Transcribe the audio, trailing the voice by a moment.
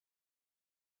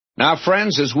Now,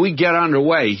 friends, as we get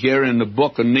underway here in the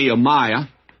book of Nehemiah,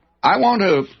 I want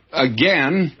to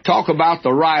again talk about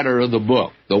the writer of the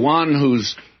book, the one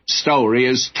whose story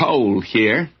is told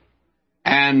here.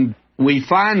 And we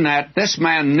find that this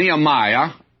man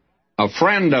Nehemiah, a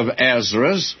friend of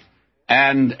Ezra's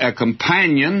and a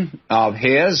companion of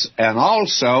his, and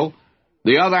also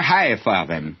the other half of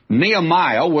him.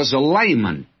 Nehemiah was a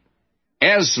layman.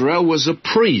 Ezra was a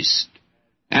priest.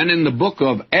 And in the book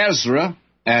of Ezra,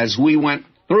 as we went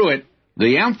through it,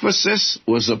 the emphasis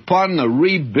was upon the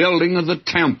rebuilding of the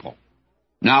temple.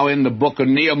 Now, in the book of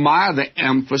Nehemiah, the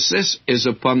emphasis is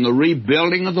upon the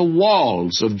rebuilding of the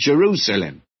walls of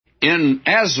Jerusalem. In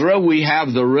Ezra, we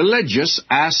have the religious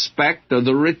aspect of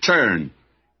the return.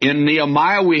 In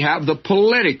Nehemiah, we have the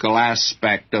political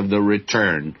aspect of the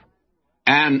return.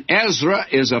 And Ezra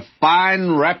is a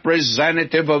fine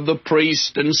representative of the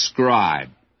priest and scribe.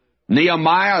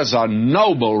 Nehemiah is a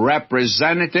noble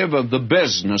representative of the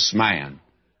businessman.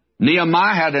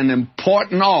 Nehemiah had an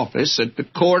important office at the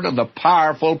court of the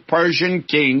powerful Persian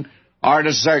king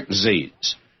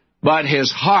Artaxerxes. But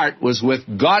his heart was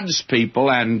with God's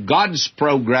people and God's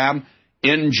program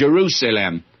in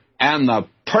Jerusalem. And the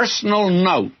personal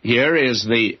note here is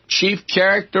the chief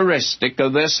characteristic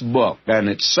of this book. And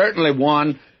it's certainly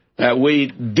one that we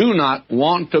do not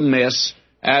want to miss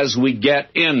as we get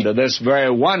into this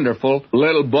very wonderful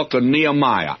little book of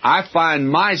Nehemiah. I find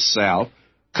myself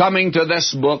coming to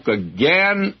this book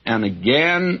again and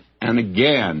again and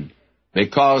again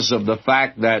because of the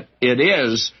fact that it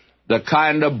is the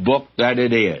kind of book that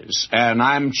it is. And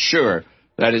I'm sure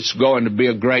that it's going to be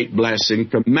a great blessing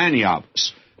to many of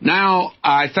us. Now,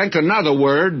 I think another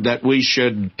word that we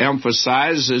should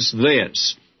emphasize is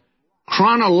this.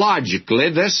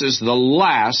 Chronologically, this is the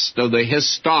last of the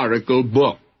historical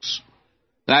books.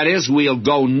 That is, we'll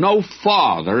go no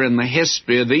farther in the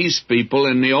history of these people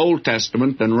in the Old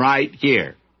Testament than right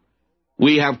here.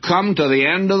 We have come to the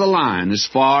end of the line as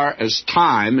far as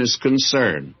time is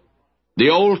concerned. The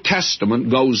Old Testament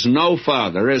goes no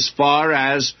further as far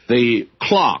as the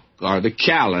clock or the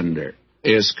calendar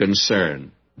is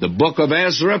concerned. The book of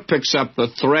Ezra picks up the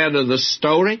thread of the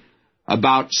story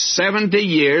about 70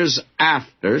 years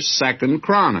after 2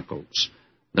 Chronicles.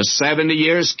 The 70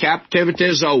 years captivity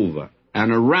is over,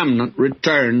 and a remnant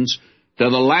returns to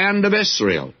the land of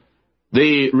Israel.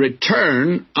 The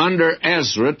return under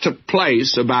Ezra took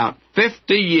place about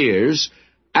 50 years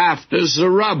after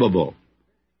Zerubbabel.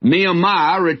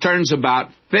 Nehemiah returns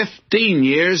about 15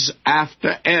 years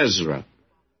after Ezra.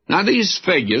 Now, these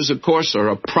figures, of course, are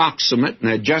approximate, and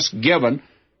they're just given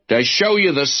to show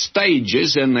you the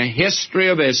stages in the history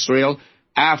of Israel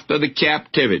after the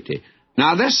captivity.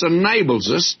 Now, this enables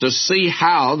us to see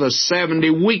how the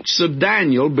 70 weeks of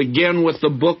Daniel begin with the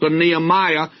book of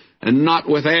Nehemiah and not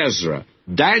with Ezra.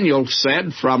 Daniel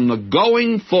said, from the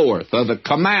going forth of the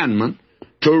commandment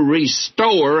to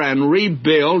restore and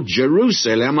rebuild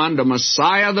Jerusalem under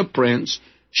Messiah the Prince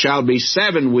shall be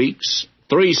 7 weeks,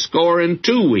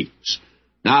 62 weeks.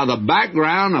 Now, the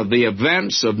background of the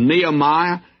events of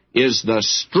Nehemiah is the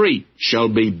street shall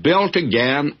be built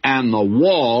again, and the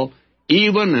wall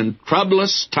even in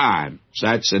troublous times.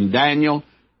 That's in Daniel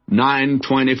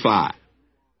 9:25.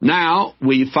 Now,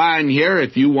 we find here,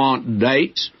 if you want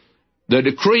dates, the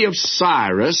decree of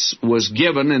Cyrus was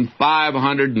given in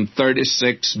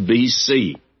 536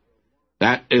 B.C.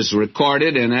 That is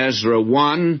recorded in Ezra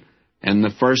 1 and the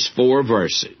first 4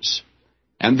 verses.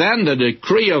 And then the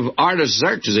decree of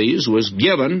Artaxerxes was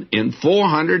given in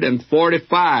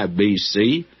 445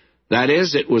 B.C. That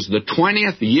is, it was the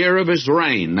 20th year of his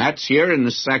reign. That's here in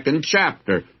the 2nd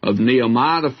chapter of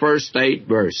Nehemiah, the first 8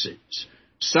 verses.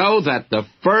 So that the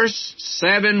first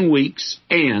 7 weeks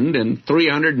end in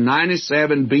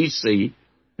 397 B.C.,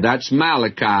 that's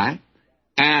Malachi,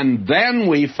 and then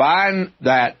we find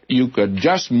that you could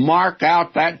just mark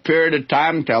out that period of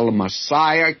time till the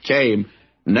Messiah came,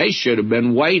 and they should have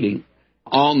been waiting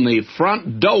on the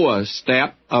front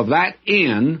doorstep of that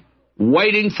inn,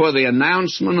 waiting for the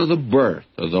announcement of the birth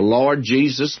of the Lord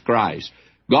Jesus Christ.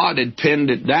 God had pinned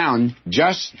it down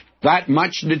just that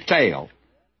much detail.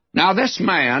 Now, this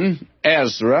man,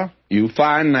 Ezra, you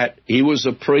find that he was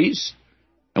a priest,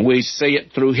 and we see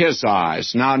it through his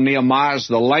eyes. Now, Nehemiah's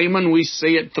the layman, we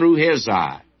see it through his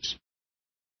eyes.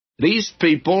 These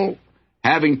people,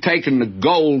 having taken the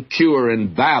gold cure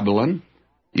in Babylon,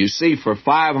 you see, for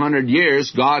 500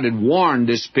 years, God had warned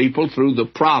his people through the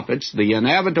prophets the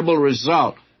inevitable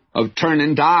result of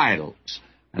turning to idols.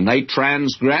 And they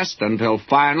transgressed until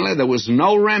finally there was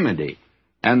no remedy.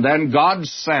 And then God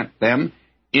sent them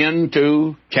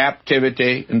into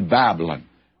captivity in Babylon.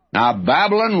 Now,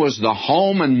 Babylon was the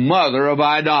home and mother of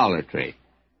idolatry,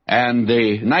 and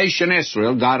the nation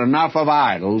Israel got enough of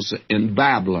idols in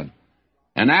Babylon.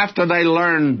 And after they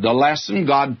learned the lesson,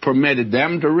 God permitted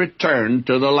them to return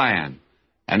to the land.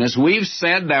 And as we've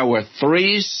said, there were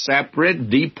 3 separate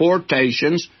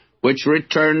deportations which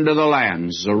returned to the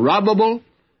land. Zerubbabel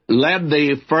led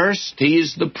the first.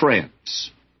 He's the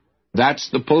prince. That's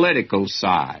the political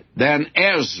side. Then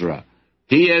Ezra,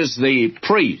 he is the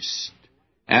priest.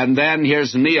 And then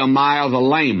here's Nehemiah the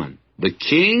layman. The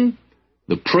king,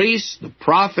 the priest, the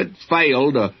prophet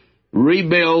failed to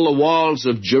rebuild the walls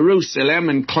of Jerusalem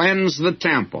and cleanse the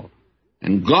temple.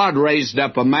 And God raised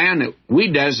up a man that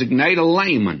we designate a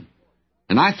layman.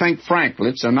 And I think,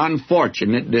 frankly, it's an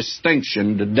unfortunate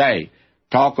distinction today.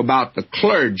 Talk about the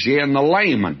clergy and the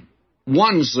layman.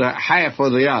 One's half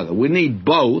of the other. We need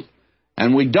both,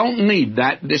 and we don't need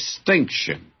that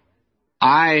distinction.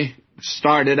 I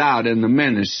started out in the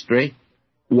ministry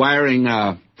wearing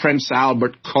a Prince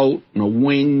Albert coat and a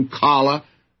wing collar,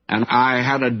 and I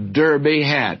had a derby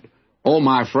hat. Oh,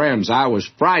 my friends, I was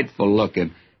frightful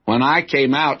looking. When I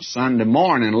came out Sunday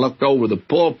morning and looked over the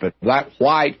pulpit, that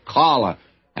white collar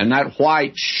and that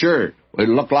white shirt, it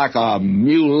looked like a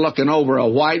mule looking over a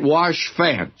whitewashed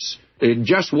fence. It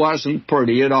just wasn't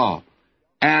pretty at all.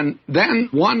 And then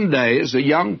one day, as a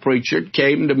young preacher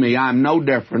came to me, I'm no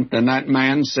different than that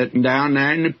man sitting down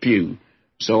there in the pew.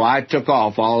 So I took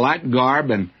off all that garb,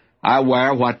 and I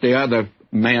wear what the other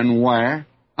men wear.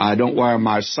 I don't wear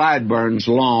my sideburns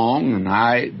long, and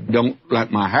I don't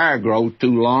let my hair grow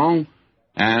too long,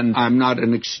 and I'm not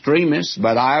an extremist,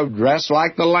 but I dress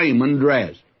like the layman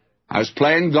dressed. I was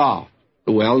playing golf.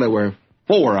 Well, there were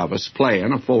 4 of us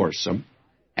playing, a foursome,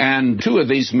 and 2 of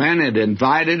these men had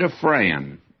invited a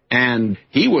friend, and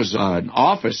he was an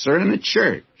officer in the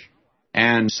church,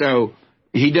 and so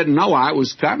he didn't know I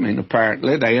was coming,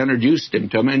 apparently. They introduced him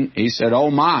to me, and he said,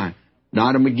 "Oh, my,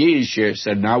 Donna McGee's here."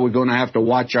 Said, "Now we're going to have to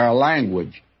watch our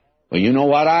language." Well, you know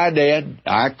what I did?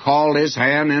 I called his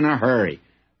hand in a hurry.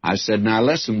 I said, "Now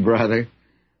listen, brother,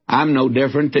 I'm no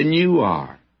different than you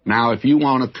are. Now, if you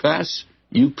want to cuss,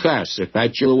 you cuss, if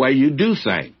that's the way you do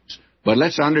things. But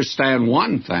let's understand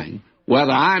one thing.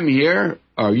 Whether I'm here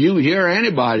or you hear,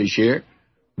 anybody's here,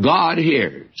 God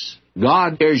hears.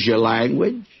 God hears your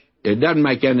language. It doesn't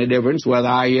make any difference whether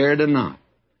I hear it or not."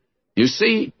 You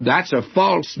see, that's a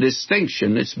false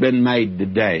distinction that's been made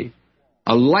today.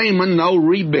 A layman, though,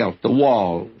 rebuilt the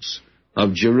walls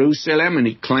of Jerusalem, and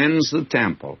he cleansed the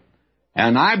temple.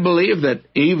 And I believe that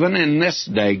even in this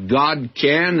day, God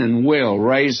can and will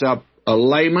raise up a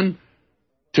layman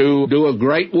to do a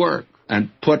great work and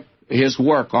put his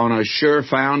work on a sure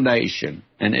foundation,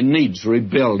 and it needs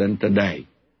rebuilding today.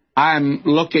 I'm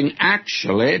looking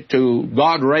actually to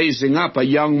God raising up a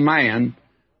young man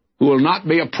who will not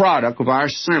be a product of our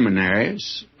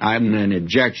seminaries. I haven't an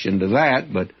objection to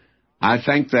that, but I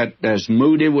think that as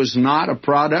Moody was not a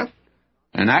product,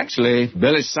 and actually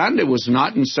Billy Sunday was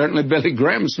not, and certainly Billy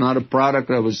Graham's not a product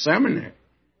of a seminary.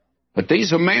 But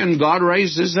these are men God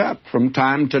raises up from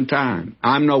time to time.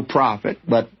 I'm no prophet,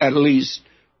 but at least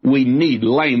we need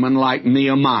laymen like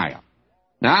Nehemiah.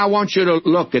 Now I want you to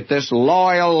look at this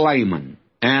loyal layman.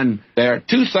 And there are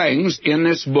 2 things in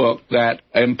this book that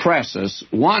impress us.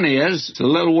 One is the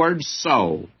little word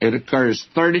 "so." It occurs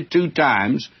 32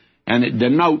 times, and it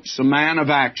denotes a man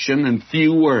of action and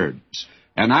few words.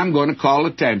 And I'm going to call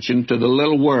attention to the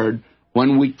little word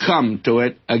when we come to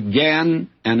it again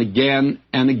and again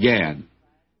and again.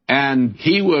 And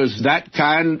he was that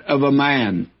kind of a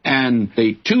man. And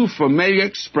the 2 familiar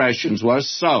expressions was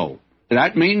 "so."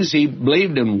 That means he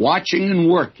believed in watching and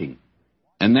working.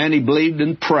 And then he believed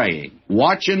in praying.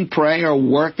 Watch and pray, or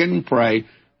work and pray.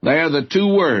 They are the 2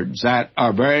 words that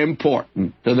are very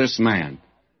important to this man.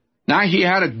 Now, he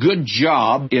had a good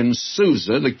job in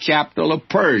Susa, the capital of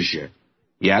Persia.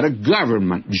 He had a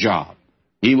government job.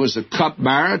 He was a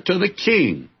cupbearer to the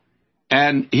king.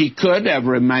 And he could have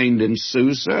remained in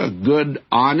Susa, a good,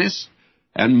 honest,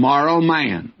 and moral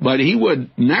man. But he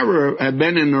would never have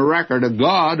been in the record of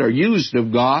God or used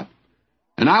of God.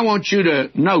 And I want you to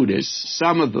notice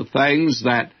some of the things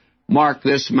that mark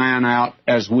this man out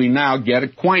as we now get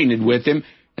acquainted with him.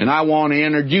 And I want to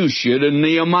introduce you to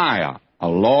Nehemiah, a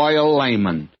loyal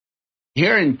layman.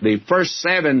 Here in the first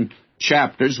 7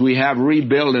 chapters, we have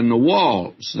rebuilding the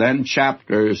walls. Then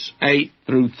chapters 8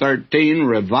 through 13,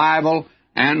 revival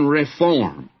and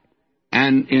reform.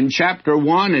 And in chapter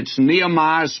 1, it's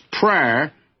Nehemiah's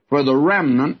prayer for the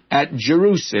remnant at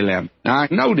Jerusalem. Now,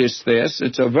 notice this.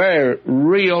 It's a very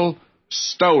real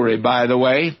story, by the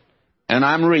way. And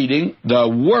I'm reading the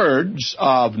words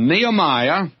of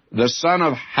Nehemiah, the son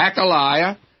of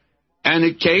Hakaliah, And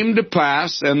it came to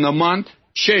pass in the month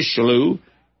Chislew,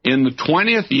 in the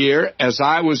 20th year, as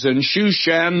I was in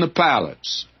Shushan the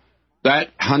palace, that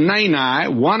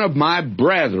Hanani, one of my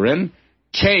brethren,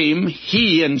 came,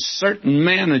 he and certain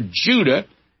men of Judah,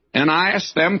 and I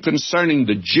asked them concerning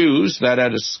the Jews that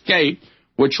had escaped,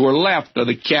 which were left of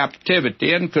the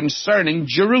captivity, and concerning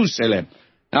Jerusalem.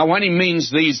 Now, when he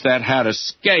means these that had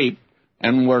escaped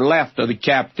and were left of the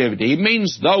captivity, he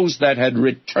means those that had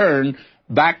returned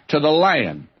back to the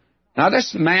land. Now,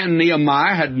 this man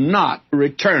Nehemiah had not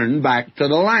returned back to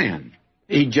the land.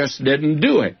 He just didn't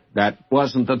do it. That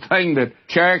wasn't the thing that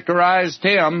characterized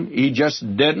him. He just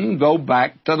didn't go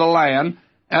back to the land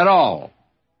at all.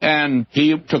 And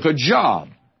he took a job.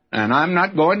 And I'm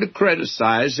not going to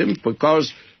criticize him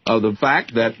because of the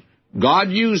fact that God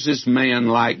uses men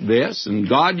like this, and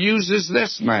God uses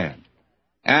this man.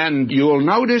 And you'll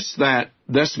notice that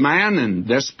this man in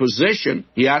this position,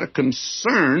 he had a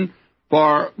concern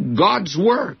for God's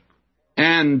work.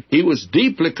 And he was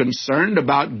deeply concerned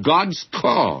about God's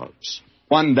cause.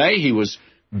 One day he was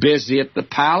busy at the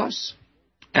palace,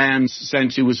 and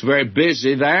since he was very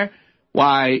busy there,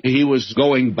 why, he was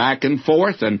going back and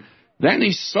forth, and then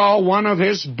he saw one of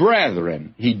his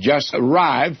brethren. He just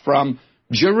arrived from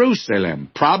Jerusalem,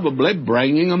 probably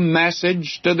bringing a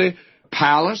message to the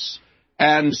palace.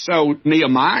 And so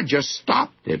Nehemiah just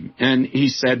stopped him, and he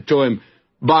said to him,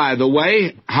 "By the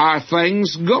way, how are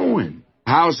things going?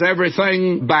 How's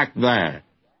everything back there?"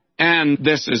 And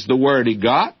this is the word he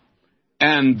got.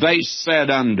 "And they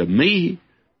said unto me,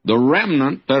 the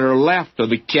remnant that are left of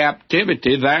the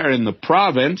captivity there in the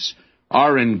province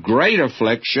are in great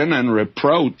affliction and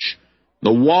reproach.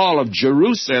 The wall of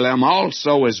Jerusalem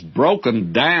also is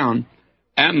broken down,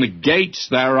 and the gates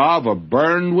thereof are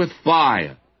burned with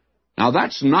fire." Now,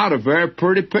 that's not a very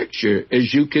pretty picture,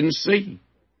 as you can see.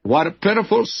 What a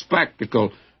pitiful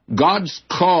spectacle God's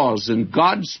cause and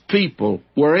God's people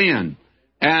were in.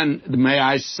 And may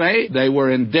I say, they were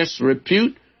in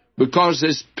disrepute because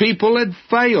his people had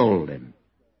failed him.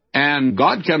 And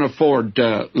God can afford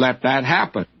to let that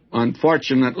happen.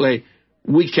 Unfortunately,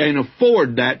 we can't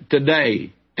afford that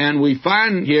today. And we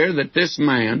find here that this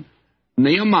man,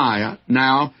 Nehemiah,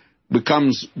 now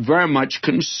becomes very much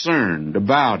concerned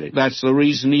about it. That's the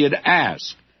reason he had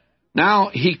asked. Now,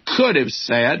 he could have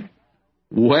said,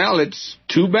 "Well, it's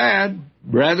too bad,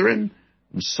 brethren.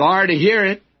 I'm sorry to hear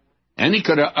it." And he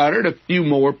could have uttered a few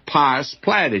more pious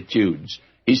platitudes.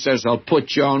 He says, "I'll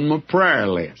put you on my prayer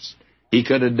list." He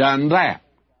could have done that.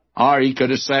 Or he could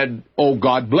have said, "Oh,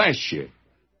 God bless you."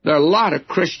 There are a lot of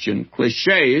Christian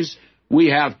cliches we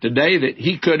have today that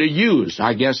he could have used.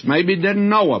 I guess maybe didn't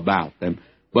know about them.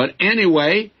 But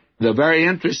anyway, the very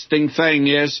interesting thing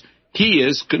is he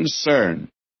is concerned.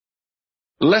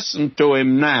 Listen to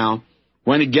him now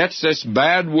when he gets this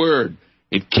bad word.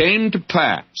 "It came to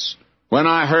pass, when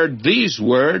I heard these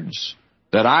words,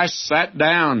 that I sat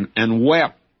down and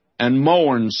wept and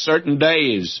mourned certain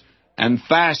days, and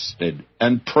fasted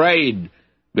and prayed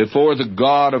before the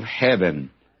God of heaven."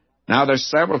 Now, there's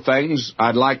several things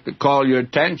I'd like to call your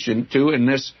attention to in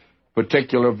this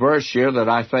particular verse here that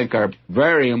I think are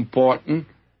very important.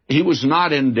 He was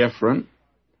not indifferent,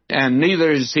 and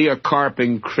neither is he a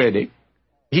carping critic.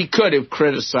 He could have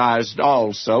criticized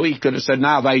also. He could have said,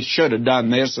 "Now, they should have done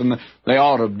this, and they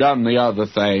ought to have done the other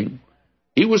thing."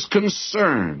 He was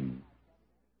concerned.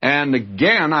 And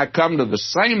again, I come to the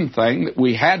same thing that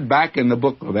we had back in the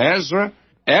book of Ezra.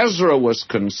 Ezra was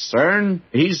concerned.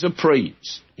 He's a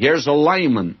priest. Here's a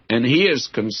layman, and he is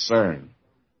concerned.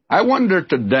 I wonder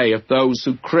today if those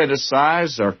who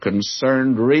criticize are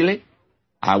concerned really.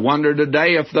 I wonder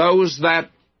today if those that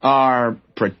are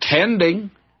pretending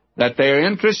that they're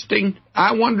interesting,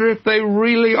 I wonder if they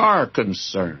really are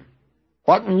concerned.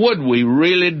 What would we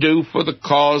really do for the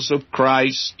cause of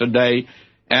Christ today?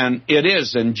 And it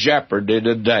is in jeopardy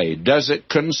today. Does it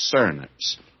concern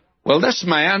us? Well, this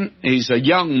man, he's a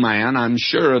young man, I'm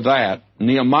sure of that.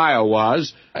 Nehemiah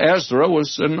was. Ezra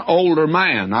was an older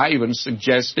man. I even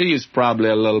suggested he was probably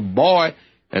a little boy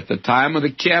at the time of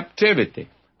the captivity.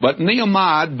 But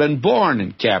Nehemiah had been born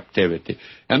in captivity.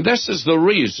 And this is the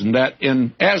reason that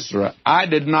in Ezra, I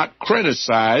did not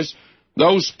criticize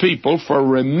those people for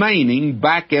remaining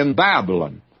back in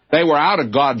Babylon. They were out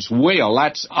of God's will.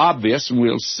 That's obvious, and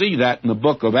we'll see that in the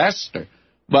book of Esther.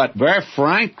 But very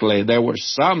frankly, there were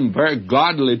some very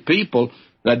godly people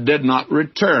that did not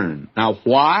return. Now,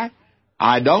 why?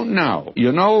 I don't know.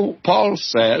 You know, Paul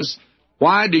says,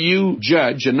 "Why do you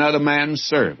judge another man's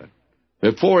servant?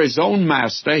 Before his own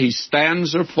master, he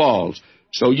stands or falls."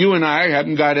 So you and I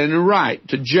haven't got any right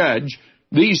to judge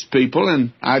these people,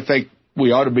 and I think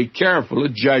we ought to be careful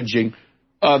of judging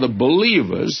other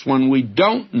believers when we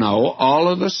don't know all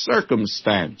of the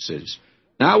circumstances.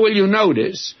 Now, will you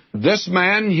notice, this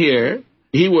man here,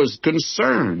 he was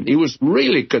concerned. He was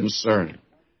really concerned.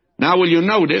 Now, will you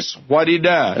notice what he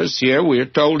does here? We are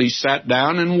told he sat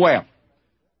down and wept.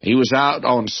 He was out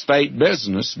on state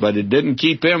business, but it didn't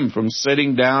keep him from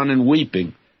sitting down and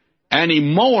weeping. And he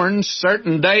mourned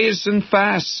certain days and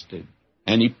fasted.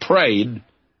 And he prayed.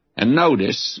 And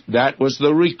notice, that was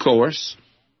the recourse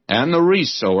and the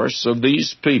resource of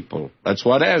these people. That's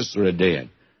what Ezra did.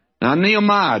 Now,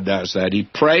 Nehemiah does that. He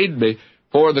prayed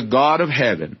before the God of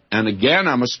heaven. And again,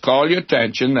 I must call your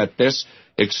attention that this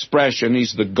expression,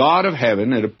 he's the God of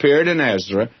heaven, it appeared in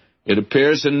Ezra, it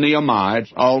appears in Nehemiah,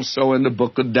 also in the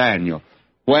book of Daniel.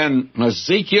 When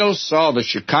Ezekiel saw the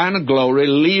Shekinah glory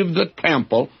leave the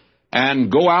temple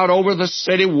and go out over the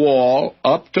city wall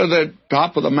up to the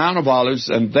top of the Mount of Olives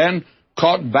and then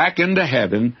caught back into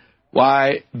heaven,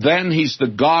 why, then he's the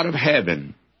God of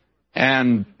heaven.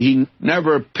 And he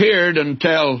never appeared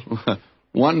until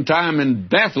one time in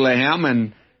Bethlehem,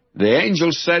 and the angel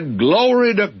said,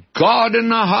 "Glory to God in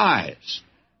the highest,"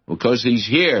 because he's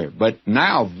here, but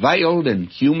now veiled in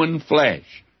human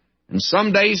flesh. And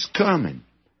someday he's coming.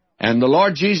 And the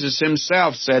Lord Jesus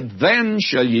himself said, "Then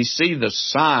shall ye see the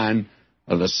sign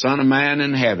of the Son of Man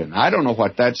in heaven." I don't know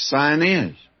what that sign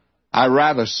is. I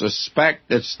rather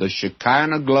suspect it's the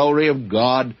Shekinah glory of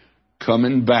God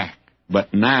coming back.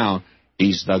 But now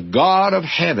he's the God of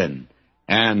heaven.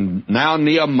 And now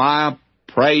Nehemiah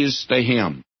prays to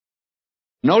him.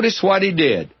 Notice what he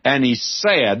did. And he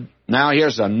said, now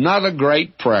here's another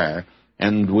great prayer,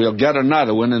 and we'll get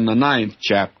another one in the 9th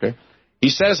chapter. He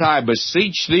says, "I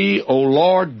beseech thee, O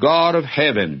Lord God of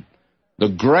heaven, the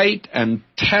great and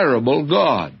terrible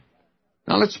God."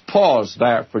 Now let's pause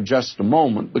there for just a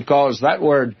moment, because that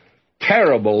word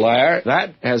terrible there,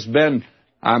 that has been,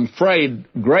 I'm afraid,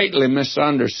 greatly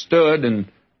misunderstood, and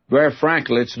very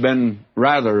frankly, it's been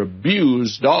rather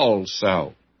abused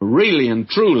also. Really and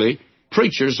truly,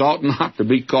 preachers ought not to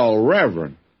be called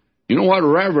reverend. You know what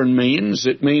reverend means?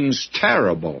 It means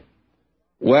terrible.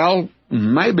 Well,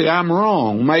 maybe I'm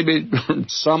wrong. Maybe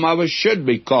some of us should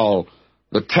be called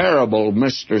the terrible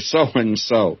Mr.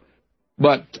 So-and-so.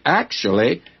 But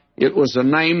actually, it was a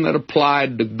name that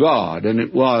applied to God, and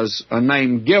it was a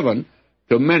name given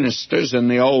to ministers in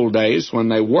the old days when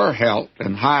they were held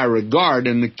in high regard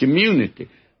in the community.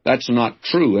 That's not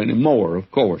true anymore,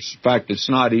 of course. In fact, it's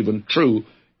not even true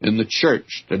in the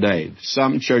church today.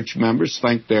 Some church members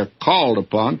think they're called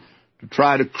upon to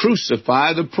try to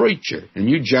crucify the preacher. And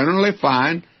you generally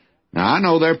find, now I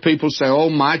know there are people say, "Oh,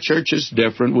 my church is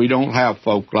different. We don't have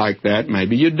folk like that."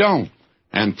 Maybe you don't.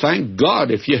 And thank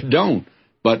God if you don't.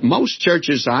 But most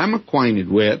churches I'm acquainted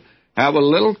with have a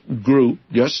little group,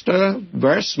 just a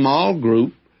very small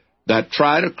group, that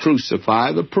try to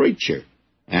crucify the preacher.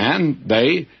 And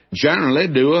they generally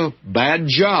do a bad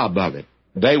job of it.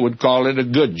 They would call it a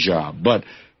good job, but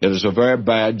it is a very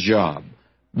bad job.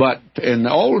 But in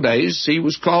the old days, he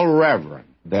was called reverend.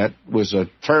 That was a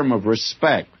term of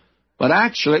respect. But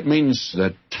actually it means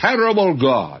the terrible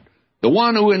God, the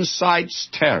one who incites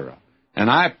terror. And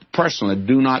I personally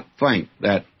do not think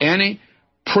that any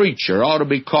preacher ought to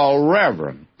be called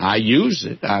reverend. I use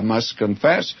it, I must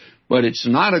confess, but it's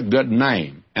not a good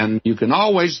name. And you can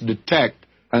always detect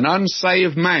an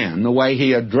unsaved man the way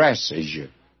he addresses you.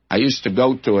 I used to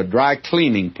go to a dry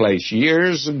cleaning place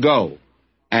years ago,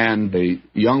 and the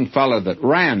young fellow that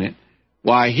ran it,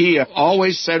 why, he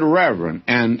always said reverend.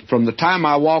 And from the time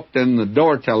I walked in the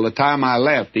door till the time I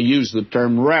left, he used the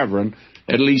term reverend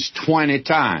at least 20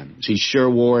 times. He sure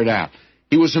wore it out.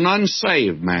 He was an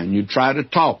unsaved man. You'd try to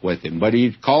talk with him, but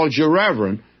he called you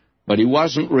reverend, but he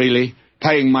wasn't really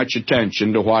paying much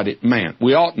attention to what it meant.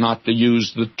 We ought not to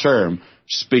use the term,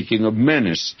 speaking of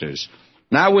ministers.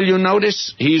 Now, will you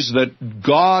notice, he's the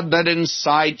God that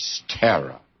incites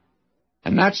terror.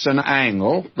 And that's an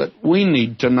angle that we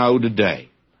need to know today.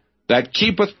 That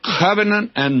keepeth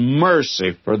covenant and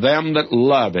mercy for them that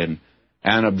love him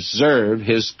and observe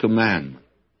his commandment.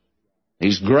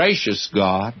 He's gracious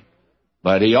God,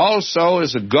 but he also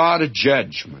is a God of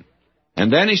judgment.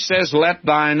 And then he says, "Let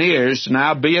thine ears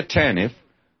now be attentive,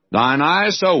 thine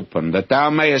eyes open, that thou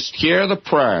mayest hear the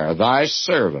prayer of thy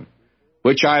servant,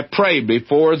 which I pray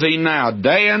before thee now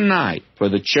day and night for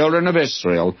the children of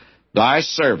Israel, thy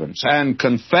servants, and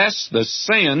confess the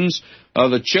sins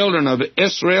of the children of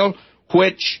Israel,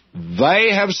 which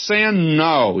they have sinned."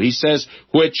 No, he says,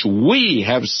 "which we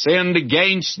have sinned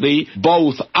against thee,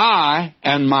 both I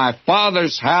and my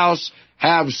father's house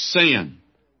have sinned."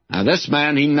 Now this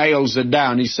man, he nails it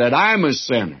down. He said, "I'm a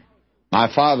sinner.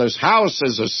 My father's house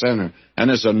is a sinner, and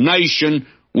as a nation,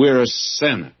 we're a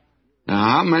sinner.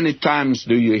 Now, how many times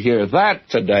do you hear that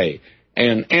today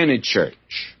in any church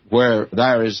where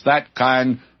there is that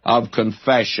kind of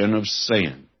confession of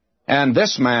sin? And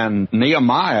this man,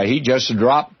 Nehemiah, he just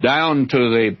dropped down to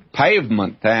the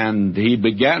pavement and he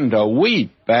began to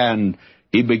weep, and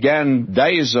he began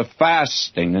days of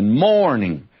fasting and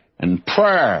mourning and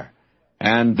prayer.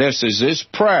 And this is his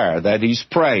prayer that he's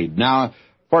prayed. Now,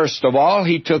 first of all,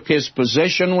 he took his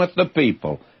position with the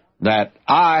people that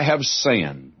I have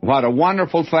sinned. What a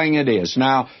wonderful thing it is.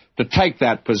 Now, to take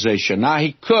that position. Now,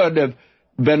 he could have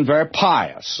been very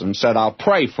pious and said, I'll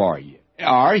pray for you.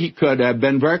 Or he could have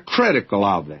been very critical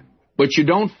of them. But you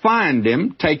don't find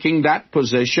him taking that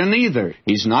position either.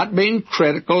 He's not being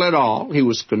critical at all. He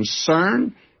was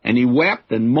concerned, and he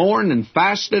wept and mourned and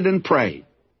fasted and prayed.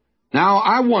 Now,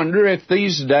 I wonder if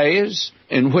these days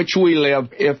in which we live,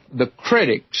 if the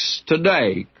critics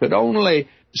today could only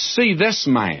see this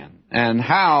man and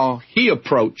how he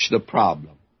approached the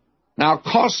problem. Now,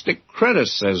 caustic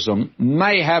criticism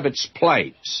may have its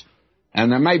place,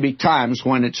 and there may be times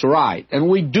when it's right, and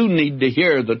we do need to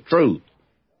hear the truth.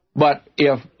 But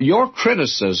if your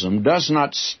criticism does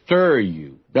not stir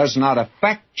you, does not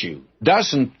affect you,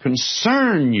 doesn't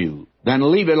concern you, then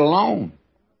leave it alone.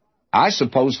 I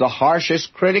suppose the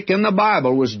harshest critic in the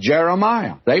Bible was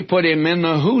Jeremiah. They put him in the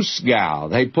hoosgow.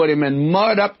 They put him in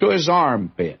mud up to his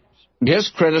armpits.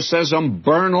 His criticism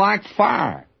burned like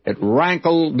fire. It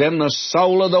rankled in the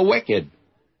soul of the wicked.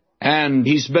 And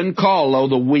he's been called, though,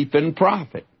 the weeping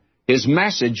prophet. His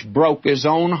message broke his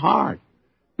own heart.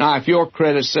 Now, if your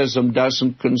criticism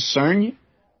doesn't concern you,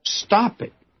 stop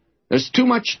it. There's too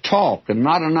much talk and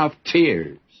not enough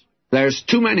tears. There's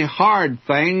too many hard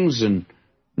things and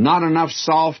not enough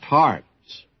soft hearts.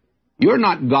 You're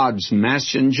not God's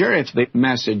messenger if the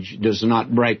message does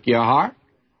not break your heart.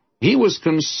 He was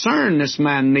concerned, this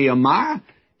man Nehemiah.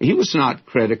 He was not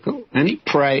critical, and he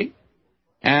prayed.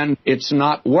 And it's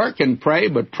not work and pray,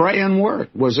 but pray and work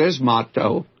was his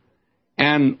motto.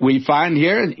 And we find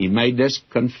here he made this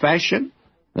confession.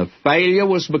 The failure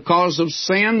was because of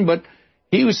sin, but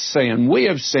he was saying, we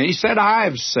have sinned. He said, I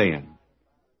have sinned.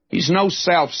 He's no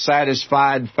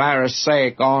self-satisfied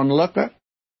Pharisaic onlooker.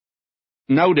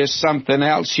 Notice something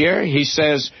else here. He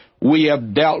says, we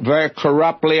have dealt very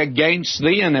corruptly against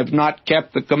thee and have not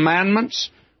kept the commandments,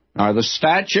 nor the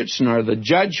statutes, nor the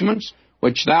judgments,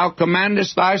 which thou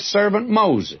commandest thy servant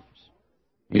Moses.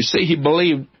 You see, he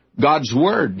believed God's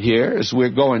word here, as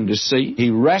we're going to see. He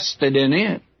rested in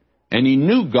it, and he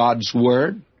knew God's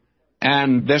word,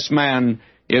 and this man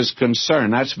is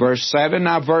concerned. That's verse 7.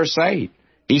 Now verse 8.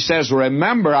 He says,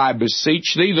 remember, I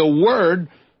beseech thee, the word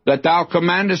that thou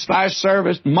commandest thy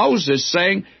servant Moses,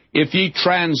 saying, if ye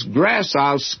transgress,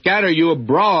 I'll scatter you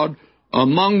abroad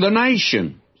among the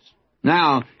nations.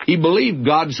 Now, he believed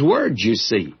God's word, you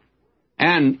see.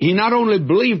 And he not only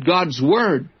believed God's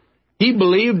word, he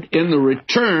believed in the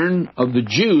return of the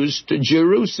Jews to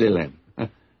Jerusalem.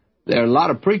 There are a lot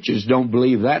of preachers don't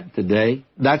believe that today.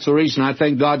 That's the reason I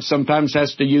think God sometimes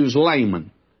has to use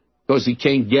laymen, because he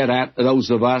can't get at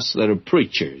those of us that are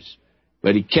preachers.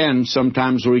 But he can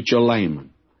sometimes reach a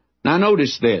layman. Now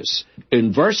notice this.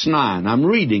 In verse 9, I'm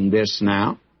reading this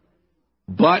now.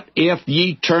 But if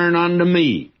ye turn unto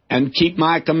me, and keep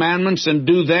my commandments, and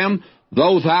do them,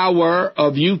 though thou were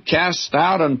of you cast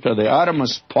out unto the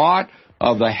uttermost part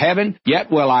of the heaven,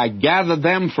 yet will I gather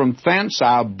them from thence.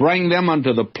 I'll bring them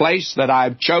unto the place that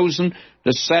I've chosen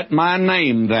to set my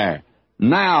name there.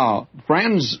 Now,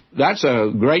 friends, that's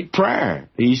a great prayer.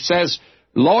 He says,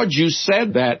 Lord, you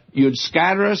said that you'd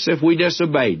scatter us if we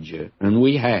disobeyed you, and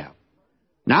we have.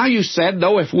 Now you said,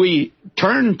 though, if we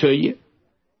turn to you,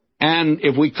 and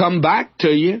if we come back to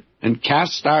you, and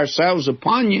cast ourselves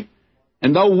upon you,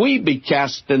 and though we be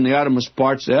cast in the uttermost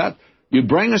parts of the earth, you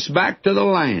bring us back to the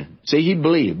land. See, he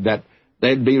believed that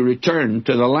they'd be returned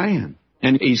to the land.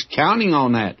 And he's counting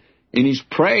on that, and he's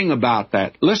praying about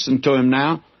that. Listen to him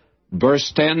now.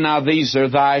 Verse 10, now these are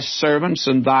thy servants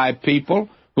and thy people,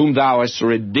 whom thou hast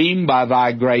redeemed by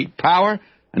thy great power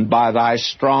and by thy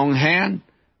strong hand.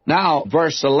 Now,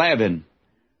 verse 11,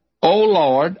 O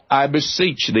Lord, I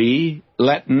beseech thee,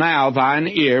 let now thine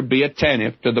ear be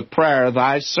attentive to the prayer of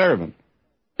thy servant,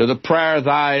 to the prayer of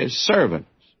thy servants,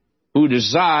 who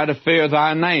desire to fear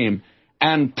thy name,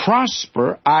 and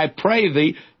prosper, I pray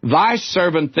thee, thy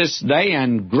servant this day,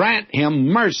 and grant him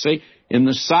mercy in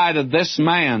the sight of this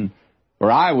man,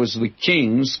 for I was the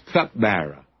king's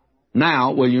cupbearer.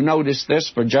 Now, will you notice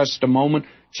this for just a moment?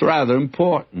 It's rather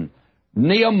important.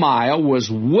 Nehemiah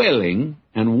was willing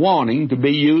and wanting to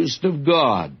be used of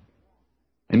God.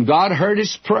 And God heard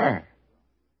his prayer.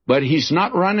 But he's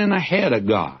not running ahead of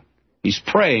God. He's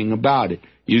praying about it,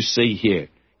 you see here.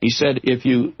 He said, if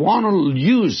you want to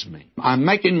use me, I'm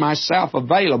making myself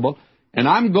available, and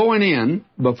I'm going in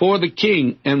before the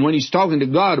king. And when he's talking to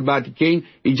God about the king,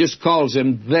 he just calls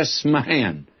him this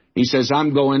man. He says,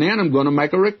 I'm going in, I'm going to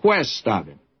make a request of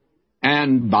him.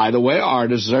 And, by the way,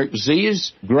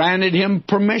 Artaxerxes granted him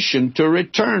permission to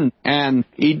return, and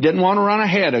he didn't want to run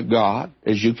ahead of God,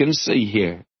 as you can see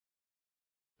here.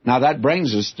 Now, that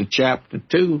brings us to chapter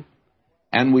 2,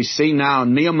 and we see now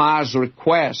Nehemiah's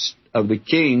request of the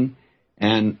king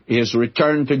and his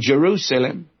return to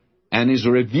Jerusalem and his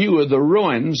review of the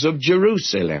ruins of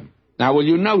Jerusalem. Now, will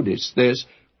you notice this?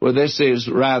 Well, this is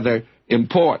rather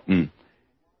important.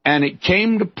 And it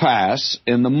came to pass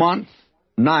in the month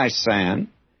Nisan,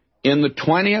 in the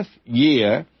 20th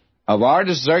year of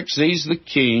Artaxerxes the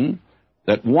king,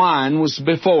 that wine was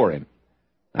before him.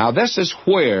 Now, this is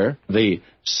where the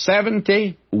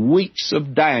 70 weeks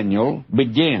of Daniel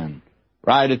begin,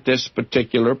 right at this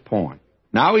particular point.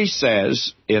 Now, he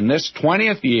says, in this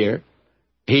 20th year,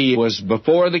 he was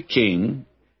before the king,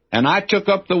 and I took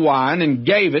up the wine and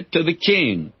gave it to the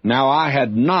king. Now, I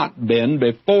had not been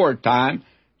before time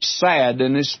sad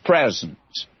in his presence.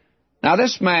 Now,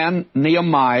 this man,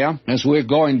 Nehemiah, as we're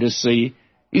going to see,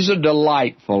 he's a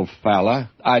delightful fella.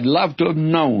 I'd love to have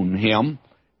known him.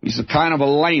 He's the kind of a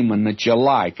layman that you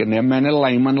like, and there are many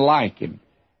laymen like him.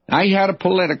 Now, he had a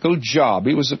political job.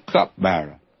 He was a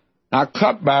cupbearer. Now,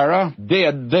 cupbearer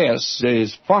did this.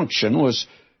 His function was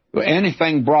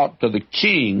anything brought to the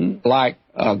king, like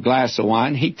a glass of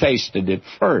wine, he tasted it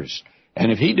first.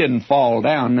 And if he didn't fall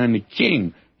down, then the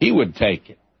king, he would take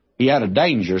it. He had a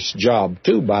dangerous job,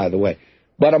 too, by the way.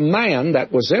 But a man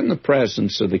that was in the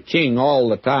presence of the king all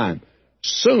the time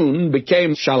soon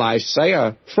became, shall I say,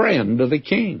 a friend of the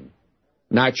king.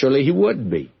 Naturally, he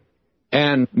would be.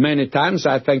 And many times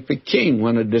I think the king,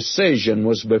 when a decision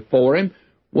was before him,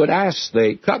 would ask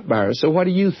the cupbearer, so what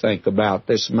do you think about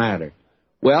this matter?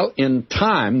 Well, in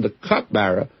time, the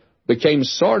cupbearer became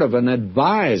sort of an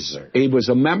advisor. He was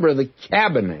a member of the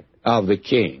cabinet of the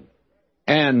king.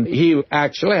 And he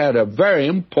actually had a very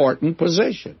important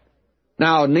position.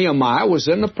 Now, Nehemiah was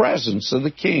in the presence of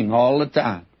the king all the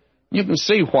time. You can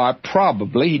see why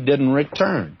probably he didn't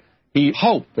return. He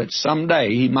hoped that someday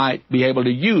he might be able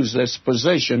to use this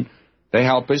position to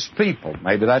help his people.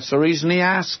 Maybe that's the reason he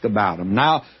asked about him.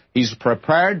 Now, he's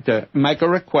prepared to make a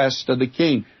request to the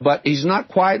king, but he's not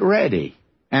quite ready.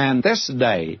 And this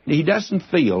day, he doesn't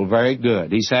feel very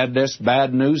good. He's had this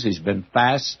bad news. He's been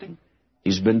fasting.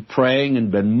 He's been praying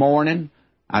and been mourning.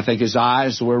 I think his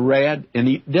eyes were red, and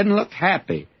he didn't look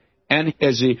happy. And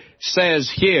as he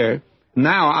says here,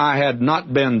 now I had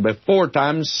not been before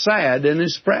time sad in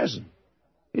his presence.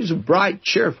 He's a bright,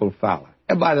 cheerful fellow.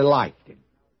 Everybody liked him.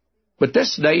 But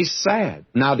this day he's sad.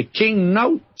 Now the king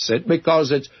notes it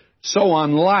because it's so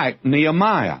unlike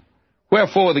Nehemiah.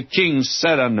 Wherefore the king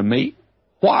said unto me,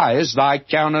 why is thy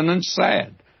countenance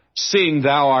sad, seeing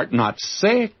thou art not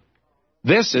sick?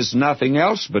 This is nothing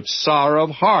else but sorrow of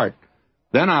heart.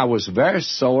 Then I was very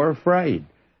sore afraid.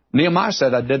 Nehemiah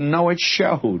said, I didn't know it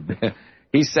showed.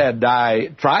 He said, I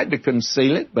tried to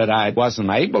conceal it, but I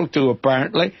wasn't able to,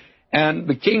 apparently. And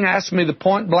the king asked me the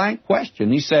point-blank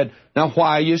question. He said, now,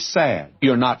 why are you sad?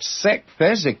 You're not sick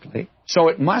physically, so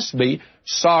it must be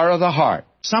sorrow of the heart.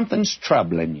 Something's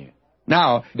troubling you.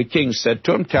 Now, the king said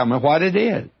to him, tell me what it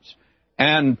is.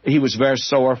 And he was very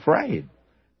sore afraid.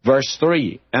 Verse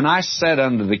 3, and I said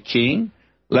unto the king,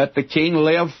 let the king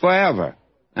live forever.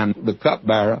 And the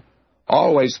cupbearer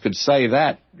always could say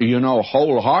that,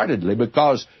 wholeheartedly,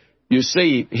 because, you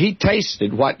see, he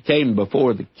tasted what came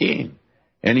before the king.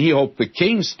 And he hoped the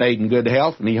king stayed in good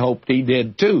health, and he hoped he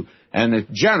did too. And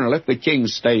generally, if the king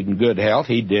stayed in good health,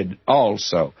 he did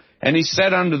also. And he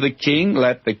said unto the king,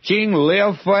 let the king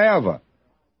live forever.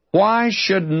 Why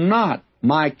should not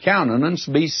my countenance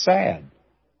be sad,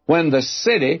 when the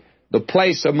city, the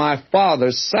place of my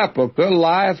father's sepulchre,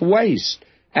 lieth waste,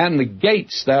 and the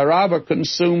gates thereof are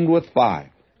consumed with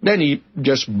fire? Then he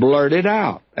just blurted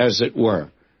out, as it were.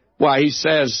 Why, he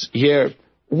says here,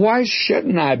 why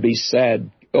shouldn't I be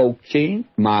sad, O king,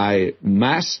 my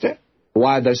master?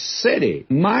 Why, the city,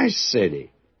 my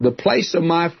city, the place of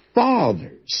my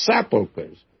father's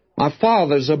sepulchres, my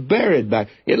fathers are buried there.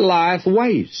 It lieth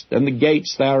waste, and the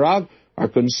gates thereof are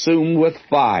consumed with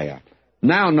fire.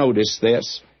 Now notice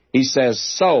this. He says,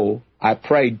 so I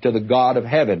prayed to the God of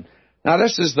heaven. Now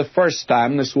this is the first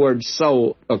time this word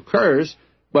so occurs,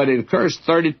 but it occurs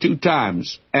 32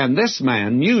 times. And this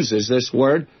man uses this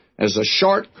word as a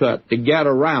shortcut to get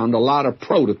around a lot of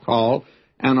protocol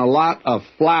and a lot of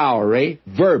flowery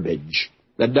verbiage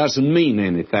that doesn't mean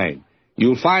anything.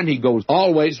 You'll find he goes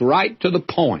always right to the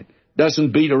point,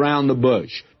 doesn't beat around the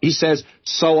bush. He says,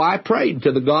 so I prayed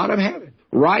to the God of heaven,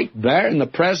 right there in the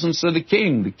presence of the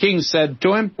king. The king said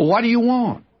to him, what do you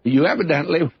want? You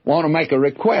evidently want to make a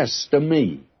request to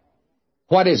me.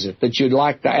 What is it that you'd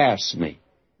like to ask me?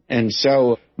 And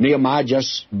so Nehemiah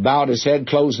just bowed his head,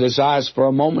 closed his eyes for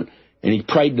a moment, and he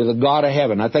prayed to the God of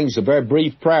heaven. I think it's a very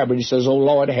brief prayer, but he says, oh,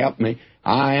 Lord, help me.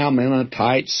 I am in a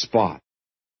tight spot.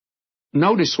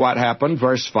 Notice what happened,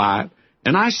 verse 5.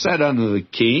 And I said unto the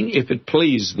king, if it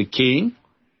please the king,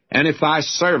 and if thy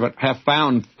servant have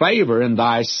found favor in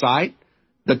thy sight,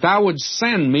 that thou wouldst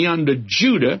send me unto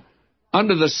Judah,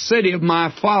 unto the city of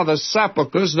my father's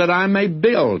sepulchres, that I may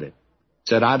build it.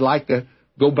 Said, I'd like to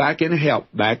go back and help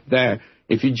back there,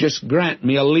 if you just grant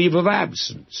me a leave of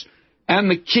absence. And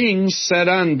the king said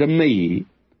unto me,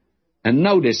 and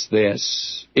notice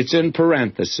this, it's in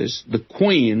parenthesis, the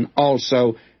queen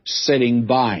also sitting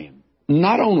by him.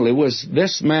 Not only was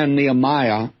this man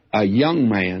Nehemiah a young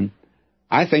man,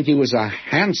 I think he was a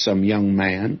handsome young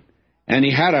man, and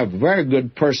he had a very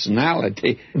good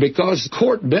personality, because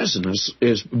court business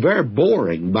is very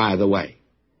boring, by the way.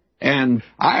 And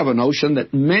I have a notion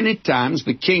that many times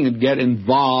the king would get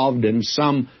involved in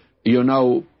some,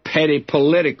 petty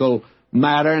political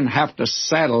matter and have to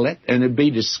settle it, and it'd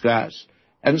be discussed.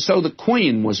 And so the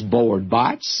queen was bored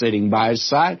by it, sitting by his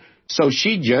side. So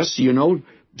she just,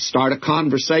 start a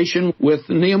conversation with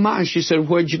Nehemiah. She said,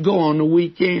 where'd you go on the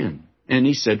weekend? And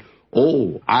he said,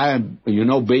 being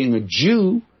a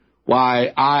Jew,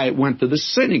 why, I went to the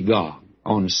synagogue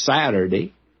on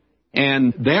Saturday,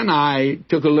 and then I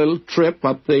took a little trip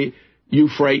up the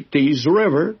Euphrates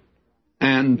River,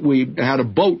 and we had a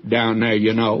boat down there,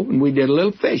 and we did a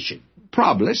little fishing.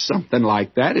 Probably something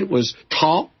like that. It was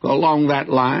talk along that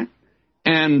line.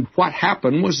 And what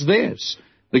happened was this.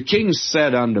 The king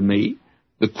said unto me,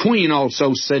 the queen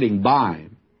also sitting by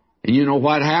him. And you know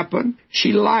what happened?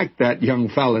 She liked that young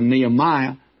fellow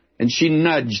Nehemiah, and she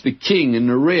nudged the king in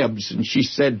the ribs, and she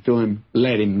said to him,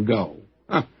 let him go.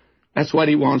 That's what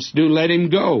he wants to do, let him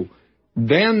go.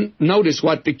 Then notice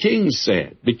what the king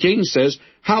said. The king says,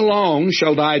 how long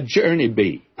shall thy journey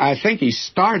be? I think he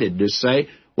started to say,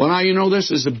 well, now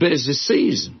this is a busy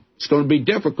season. It's going to be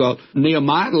difficult,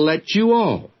 Nehemiah, to let you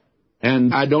off.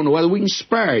 And I don't know whether we can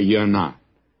spare you or not.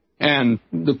 And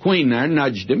the queen there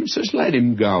nudged him and says, let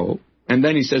him go. And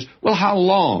then he says, well, how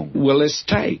long will this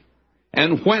take?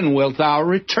 And when wilt thou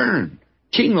return?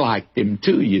 King liked him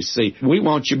too, you see. We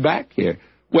want you back here.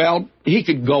 Well, he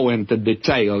could go into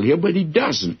detail here, but he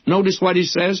doesn't. Notice what he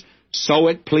says. So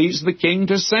it pleased the king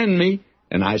to send me,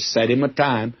 and I set him a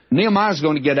time. Nehemiah's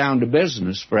going to get down to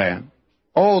business, friend.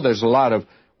 Oh, there's a lot of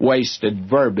wasted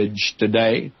verbiage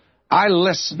today. I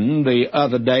listened the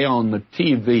other day on the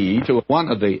TV to one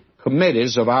of the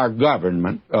committees of our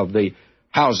government, of the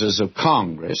Houses of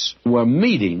Congress, were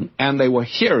meeting, and they were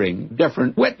hearing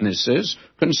different witnesses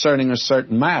concerning a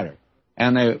certain matter.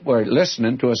 And they were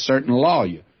listening to a certain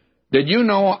lawyer. Did you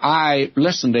know I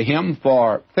listened to him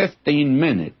for 15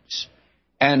 minutes,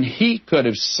 and he could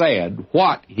have said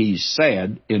what he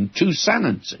said in 2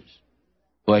 sentences?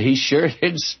 Well, he sure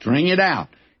did string it out.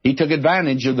 He took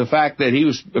advantage of the fact that he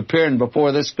was appearing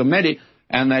before this committee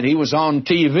and that he was on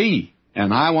TV.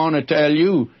 And I want to tell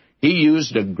you, he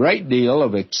used a great deal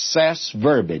of excess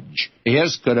verbiage.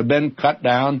 His could have been cut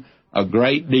down a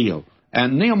great deal.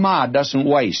 And Nehemiah doesn't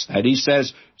waste that. He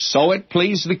says, so it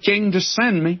pleased the king to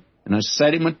send me, and I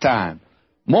set him a time.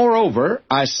 Moreover,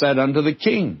 I said unto the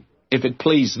king, if it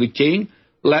please the king,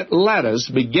 let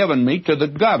letters be given me to the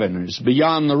governors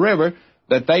beyond the river,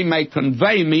 that they may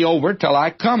convey me over till I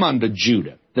come unto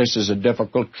Judah. This is a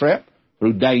difficult trip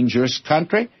through dangerous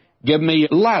country. Give me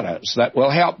letters that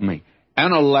will help me.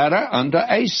 And a letter unto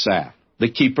Asaph,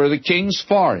 the keeper of the king's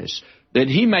forest, that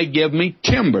he may give me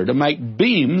timber to make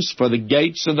beams for the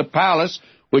gates of the palace,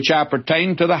 which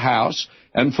appertain to the house,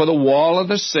 and for the wall of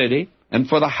the city, and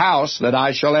for the house that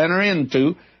I shall enter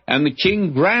into. And the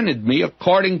king granted me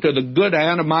according to the good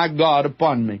hand of my God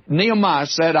upon me. Nehemiah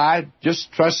said, I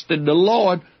just trusted the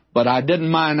Lord, but I didn't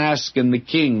mind asking the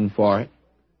king for it.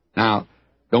 Now,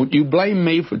 don't you blame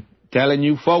me for telling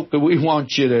you folk that we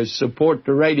want you to support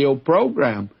the radio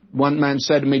program. One man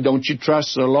said to me, don't you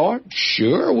trust the Lord?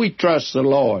 Sure, we trust the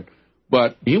Lord.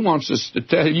 But he wants us to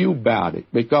tell you about it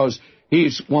because he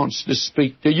wants to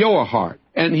speak to your heart.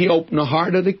 And he opened the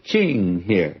heart of the king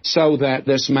here so that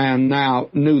this man now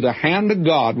knew the hand of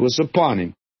God was upon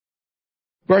him.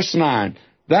 Verse 9,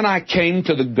 then I came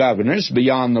to the governors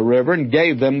beyond the river and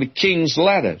gave them the king's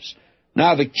letters.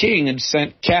 Now the king had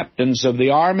sent captains of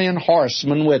the army and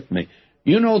horsemen with me.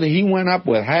 You know that he went up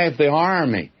with half the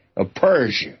army of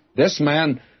Persia. This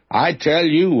man, I tell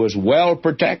you, was well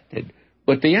protected.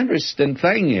 But the interesting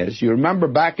thing is, you remember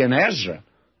back in Ezra,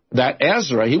 that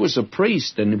Ezra, he was a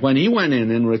priest, and when he went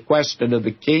in and requested of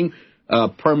the king a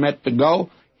permit to go,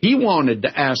 he wanted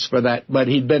to ask for that, but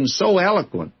he'd been so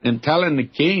eloquent in telling the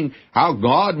king how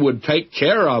God would take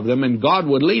care of them and God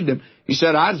would lead them. He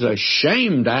said, I was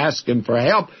ashamed to ask him for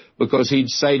help, because he'd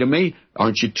say to me,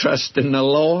 aren't you trusting the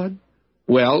Lord?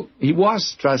 Well, he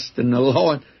was trusting the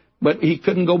Lord, but he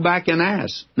couldn't go back and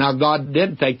ask. Now, God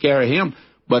did take care of him,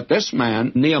 but this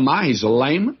man, Nehemiah, he's a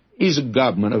layman. He's a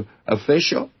government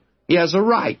official. He has a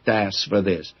right to ask for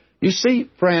this. You see,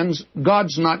 friends,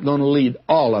 God's not going to lead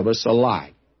all of us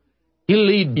alike. He'll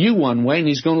lead you one way, and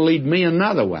he's going to lead me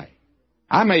another way.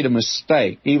 I made a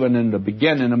mistake, even in the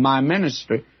beginning of my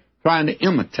ministry, trying to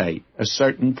imitate a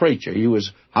certain preacher. He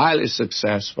was highly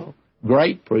successful,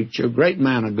 great preacher, great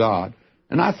man of God.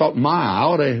 And I thought, I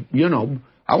ought to,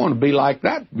 I want to be like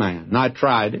that man. And I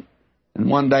tried it. And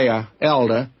one day, an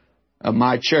elder of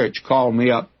my church called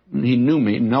me up. And he knew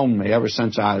me, known me ever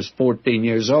since I was 14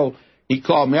 years old. He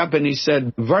called me up and he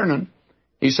said, Vernon,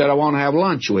 he said, I want to have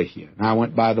lunch with you. And I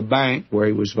went by the bank where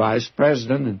he was vice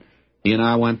president, and he and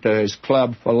I went to his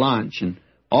club for lunch. And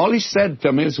all he said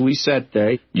to me as we sat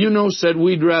there, said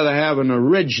we'd rather have an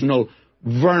original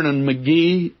Vernon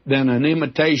McGee than an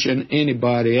imitation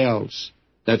anybody else.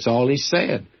 That's all he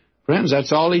said. Friends,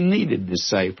 that's all he needed to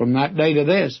say. From that day to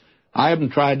this, I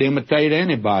haven't tried to imitate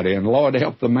anybody, and Lord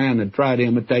help the man that tried to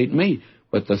imitate me.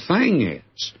 But the thing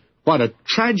is, what a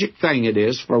tragic thing it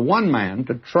is for one man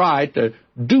to try to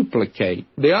duplicate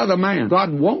the other man.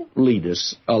 God won't lead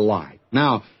us alike.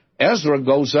 Now, Ezra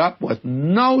goes up with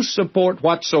no support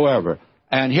whatsoever,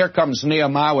 and here comes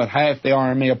Nehemiah with half the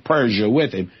army of Persia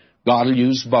with him. God will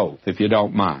use both, if you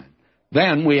don't mind.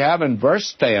 Then we have in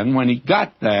verse 10, when he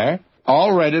got there,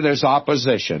 already there's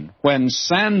opposition. When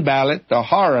Sanballat the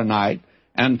Horonite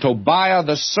and Tobiah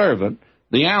the servant,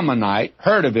 the Ammonite,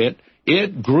 heard of it,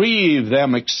 it grieved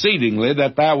them exceedingly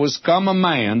that there was come a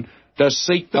man to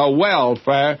seek the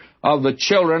welfare of the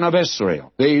children of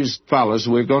Israel. These fellows,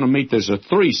 we're going to meet, there's a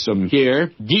threesome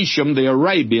here. Geshem the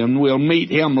Arabian, we'll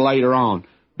meet him later on.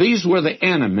 These were the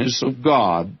enemies of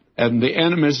God and the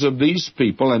enemies of these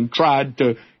people, and tried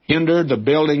to hinder the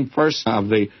building first of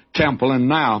the temple, and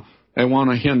now they want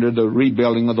to hinder the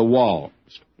rebuilding of the walls.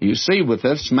 You see, with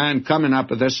this man coming up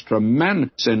with this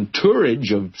tremendous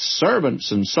entourage of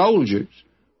servants and soldiers,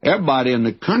 everybody in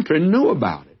the country knew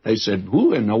about it. They said,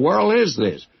 who in the world is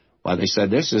this? Well, they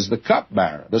said, this is the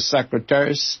cupbearer, the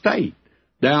Secretary of State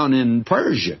down in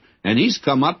Persia, and he's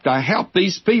come up to help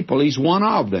these people. He's one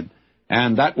of them.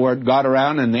 And that word got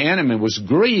around, and the enemy was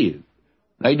grieved.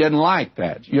 They didn't like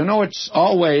that. It's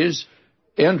always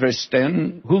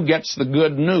interesting who gets the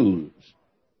good news.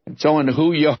 It's owing to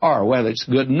who you are, whether it's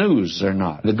good news or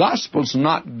not. The gospel's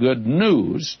not good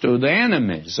news to the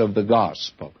enemies of the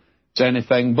gospel. It's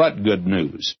anything but good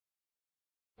news.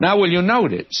 Now, will you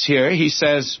notice here, he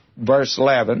says, verse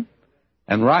 11,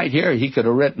 and right here he could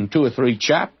have written 2 or 3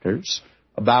 chapters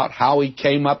about how he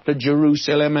came up to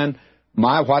Jerusalem and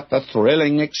what the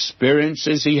thrilling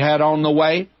experiences he had on the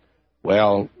way.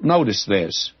 Well, notice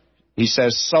this. He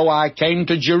says, so I came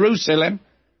to Jerusalem,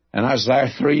 and I was there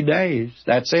 3 days.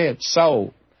 That's it.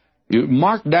 So. You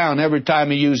mark down every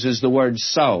time he uses the word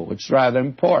so. It's rather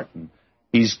important.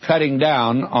 He's cutting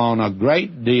down on a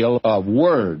great deal of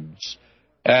words.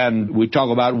 And we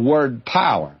talk about word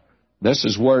power. This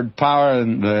is word power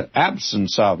and the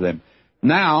absence of them.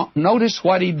 Now, notice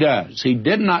what he does. He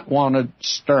did not want to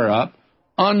stir up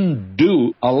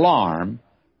undue alarm.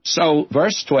 So,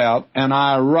 verse 12, and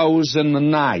I arose in the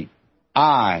night,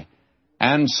 I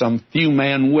and some few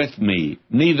men with me.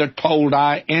 Neither told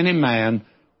I any man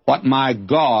what my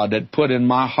God had put in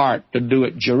my heart to do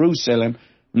at Jerusalem,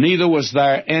 neither was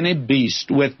there any beast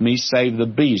with me save the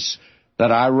beast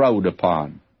that I rode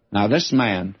upon. Now, this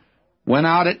man went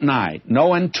out at night.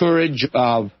 No entourage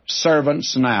of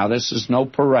servants now. This is no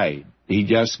parade. He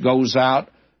just goes out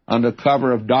under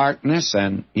cover of darkness,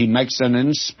 and he makes an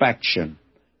inspection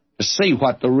to see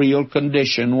what the real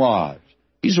condition was.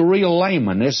 He's a real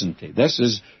layman, isn't he? This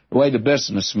is the way the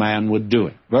businessman would do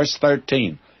it. Verse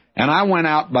 13, and I went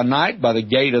out by night by the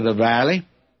gate of the valley,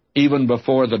 even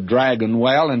before the dragon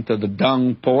well, into the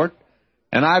dung port,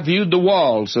 and I viewed the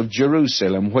walls of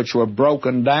Jerusalem, which were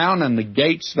broken down, and the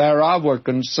gates thereof were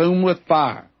consumed with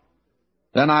fire.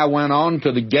 Then I went on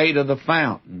to the gate of the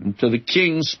fountain, and to the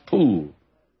king's pool,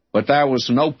 but there was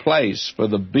no place for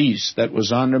the beast that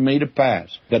was under me to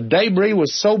pass. The debris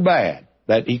was so bad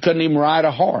that he couldn't even ride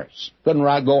a horse, couldn't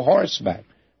go horseback,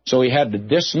 so he had to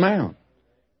dismount.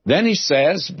 Then he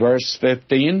says, verse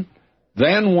 15,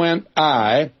 Then went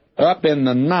I up in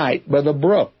the night by the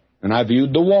brook, and I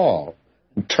viewed the wall,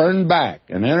 and turned back,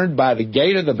 and entered by the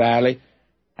gate of the valley,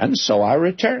 and so I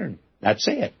returned. That's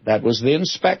it. That was the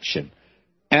inspection.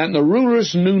 And the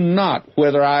rulers knew not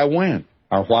whither I went,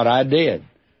 or what I did.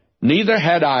 Neither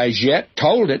had I as yet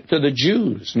told it to the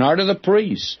Jews, nor to the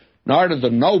priests, nor to the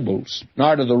nobles,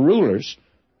 nor to the rulers,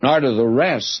 nor to the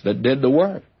rest that did the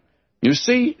work. You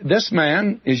see, this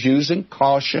man is using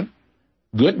caution,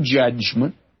 good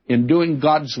judgment in doing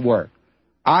God's work.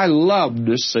 I love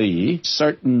to see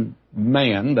certain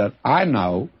men that I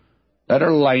know that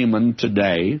are laymen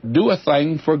today do a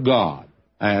thing for God.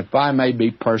 If I may be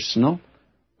personal,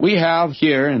 we have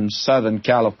here in Southern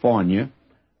California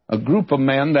a group of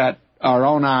men that are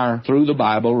on our Through the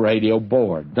Bible radio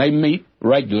board. They meet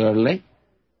regularly,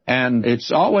 and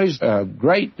it's always a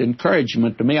great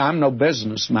encouragement to me. I'm no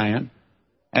businessman,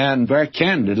 and very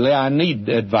candidly, I need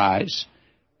advice.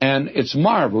 And it's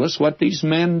marvelous what these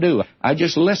men do. I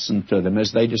just listen to them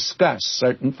as they discuss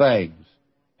certain things.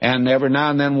 And every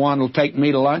now and then one will take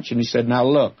me to lunch, and he said, now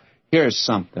look, here's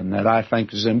something that I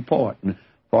think is important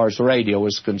as far as radio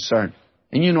is concerned.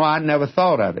 And you know, I'd never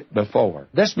thought of it before.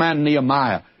 This man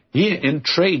Nehemiah, he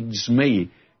intrigues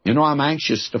me. You know, I'm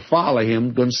anxious to follow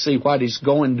him, going to see what he's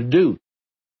going to do.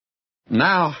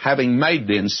 Now, having made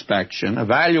the inspection,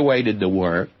 evaluated the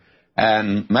work,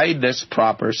 and made this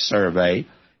proper survey,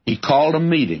 he called a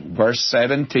meeting. Verse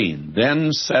 17,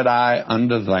 Then said I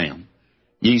unto them,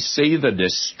 Ye see the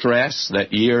distress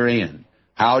that ye are in,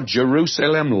 how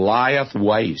Jerusalem lieth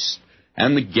waste,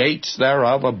 and the gates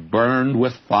thereof are burned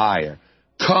with fire.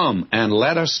 Come, and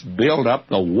let us build up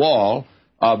the wall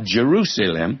of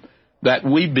Jerusalem, that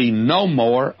we be no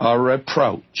more a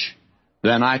reproach.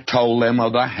 Then I told them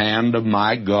of the hand of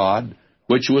my God,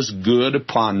 which was good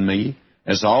upon me,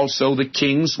 as also the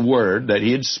king's word that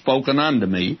he had spoken unto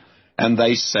me. And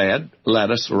they said,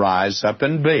 Let us rise up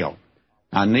and build.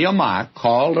 Now Nehemiah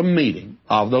called a meeting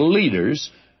of the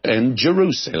leaders in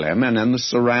Jerusalem and in the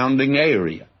surrounding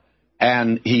area.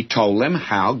 And he told them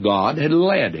how God had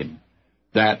led him,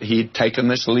 that he'd taken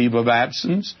this leave of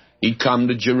absence, he'd come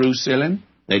to Jerusalem,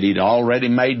 that he'd already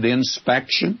made the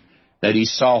inspection, that he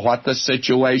saw what the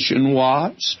situation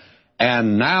was,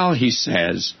 and now he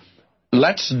says,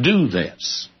 let's do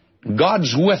this.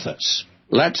 God's with us.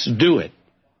 Let's do it.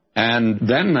 And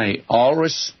then they all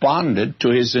responded to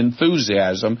his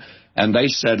enthusiasm, and they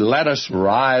said, let us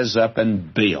rise up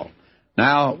and build.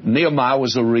 Now, Nehemiah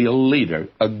was a real leader,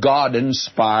 a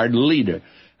God-inspired leader.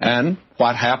 And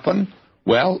what happened?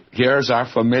 Well, here's our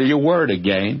familiar word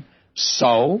again.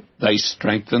 So they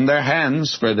strengthened their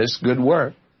hands for this good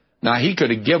work. Now, he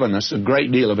could have given us a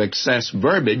great deal of excess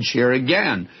verbiage here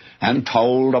again and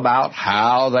told about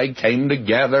how they came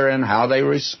together and how they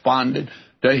responded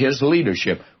to his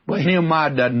leadership. Well,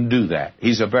 Nehemiah doesn't do that.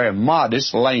 He's a very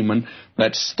modest layman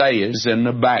that stays in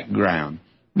the background.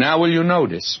 Now, will you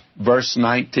notice verse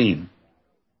 19?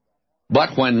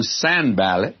 But when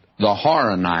Sanballat the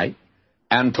Horonite,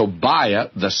 and Tobiah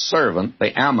the servant,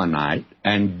 the Ammonite,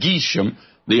 and Geshem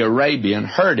the Arabian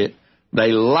heard it,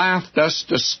 they laughed us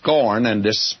to scorn and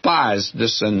despised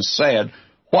us and said,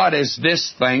 What is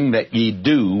this thing that ye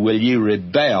do? Will ye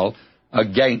rebel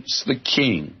against the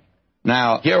king?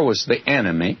 Now, here was the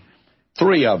enemy.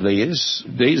 Three of these.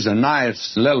 These are a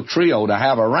nice little trio to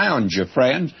have around you,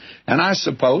 friends. And I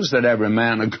suppose that every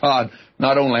man of God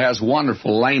not only has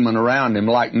wonderful laymen around him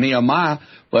like Nehemiah,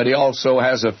 but he also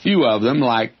has a few of them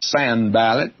like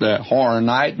Sanballat, the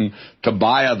Horonite, and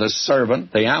Tobiah the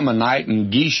servant, the Ammonite,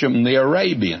 and Geshem the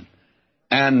Arabian.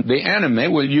 And the enemy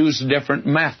will use different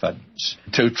methods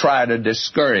to try to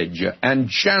discourage you. And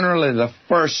generally the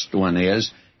first one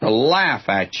is to laugh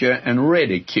at you and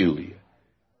ridicule you.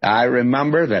 I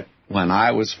remember that when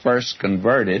I was first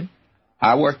converted,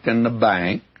 I worked in the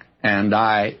bank, and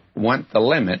I went the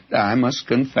limit. I must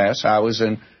confess, I was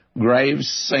in grave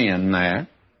sin there.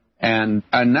 And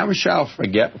I never shall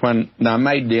forget when I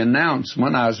made the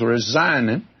announcement I was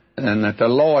resigning and that the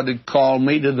Lord had called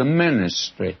me to the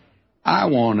ministry. I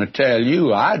want to tell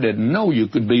you, I didn't know you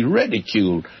could be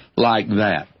ridiculed like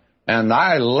that. And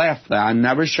I left there. I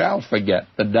never shall forget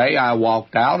the day I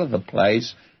walked out of the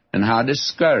place and how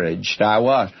discouraged I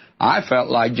was. I felt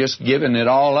like just giving it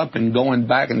all up and going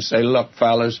back and say, look,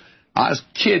 fellas, I was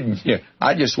kidding you.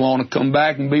 I just want to come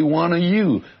back and be one of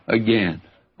you again.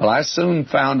 Well, I soon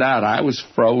found out I was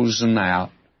frozen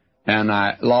out, and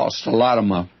I lost a lot of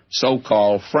my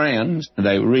so-called friends.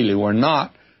 They really were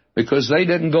not, because they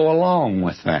didn't go along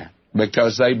with that,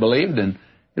 because they believed in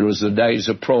it was the days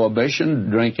of prohibition,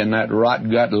 drinking that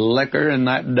rot-gut liquor in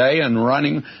that day and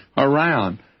running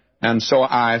around. And so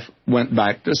I went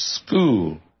back to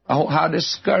school. Oh, how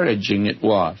discouraging it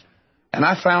was. And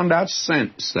I found out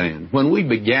since then, when we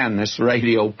began this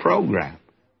radio program,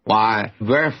 why,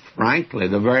 very frankly,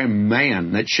 the very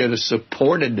men that should have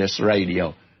supported this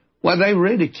radio, well, they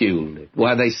ridiculed it.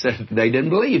 Why, they said they didn't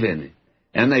believe in it.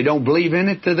 And they don't believe in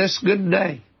it to this good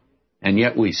day. And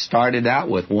yet we started out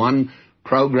with one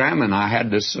program, and I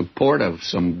had the support of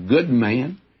some good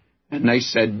men. And they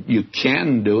said, you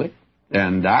can do it.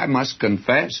 And I must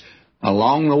confess,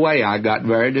 along the way, I got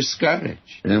very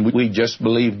discouraged. And we just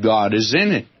believe God is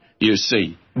in it, you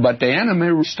see. But the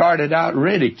enemy started out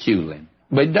ridiculing.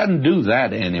 But he doesn't do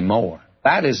that anymore.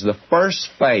 That is the first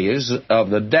phase of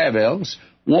the devil's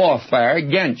warfare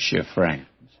against you, friends.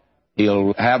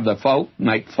 He'll have the folk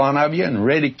make fun of you and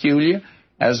ridicule you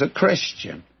as a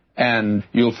Christian. And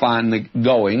you'll find the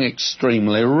going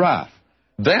extremely rough.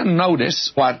 Then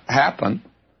notice what happened.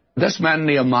 This man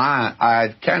Nehemiah,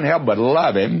 I can't help but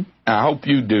love him. I hope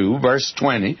you do. Verse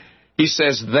 20, he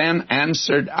says, Then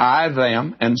answered I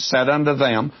them and said unto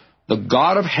them, The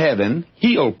God of heaven,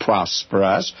 he'll prosper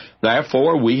us.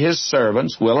 Therefore we his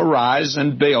servants will arise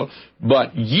and build.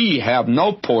 But ye have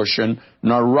no portion,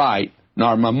 nor right,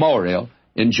 nor memorial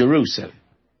in Jerusalem.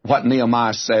 What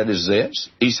Nehemiah said is this.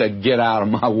 He said, get out of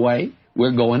my way.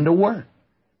 We're going to work.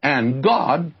 And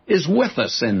God is with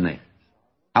us in this.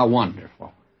 How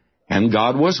wonderful. And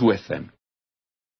God was with them.